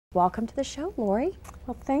Welcome to the show, Laurie.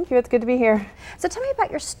 Well, thank you. It's good to be here. So tell me about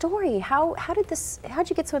your story. How'd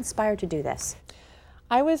you get so inspired to do this?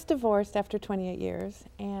 I was divorced after 28 years,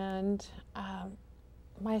 and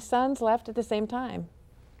my sons left at the same time.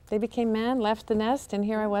 They became men, left the nest, and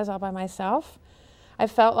here I was all by myself. I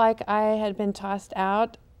felt like I had been tossed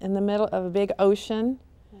out in the middle of a big ocean,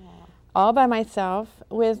 all by myself,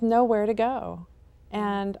 with nowhere to go.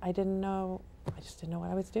 And I just didn't know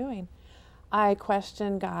what I was doing. I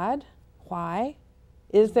questioned God. Why?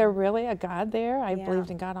 Is there really a God there? I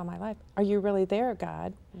believed in God all my life. Are you really there,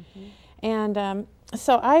 God? And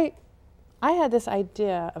so I had this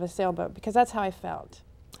idea of a sailboat because that's how I felt.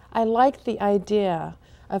 I liked the idea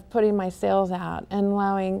of putting my sails out and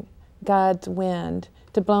allowing God's wind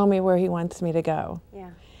to blow me where He wants me to go.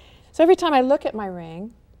 So every time I look at my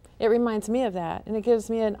ring, it reminds me of that, and it gives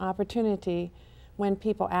me an opportunity when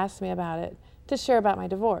people ask me about it to share about my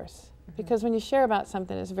divorce. Because when you share about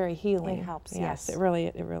something, it's very healing. It helps, yes. It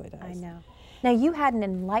really does. I know. Now, you had an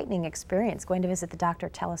enlightening experience going to visit the doctor.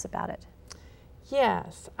 Tell us about it.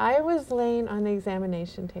 Yes. I was laying on the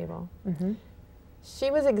examination table.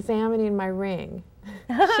 She was examining my ring.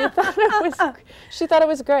 She thought it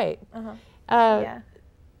was great. I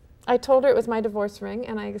told her it was my divorce ring,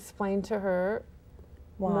 and I explained to her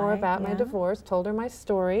more about my divorce, told her my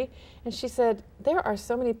story, and she said, there are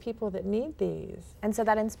so many people that need these. And so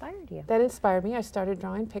that inspired you? That inspired me. I started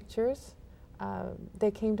drawing pictures.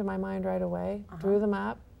 They came to my mind right away, drew them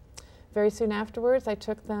up. Very soon afterwards, I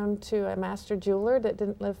took them to a master jeweler that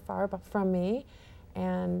didn't live far from me,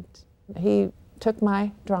 and he took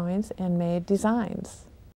my drawings and made designs.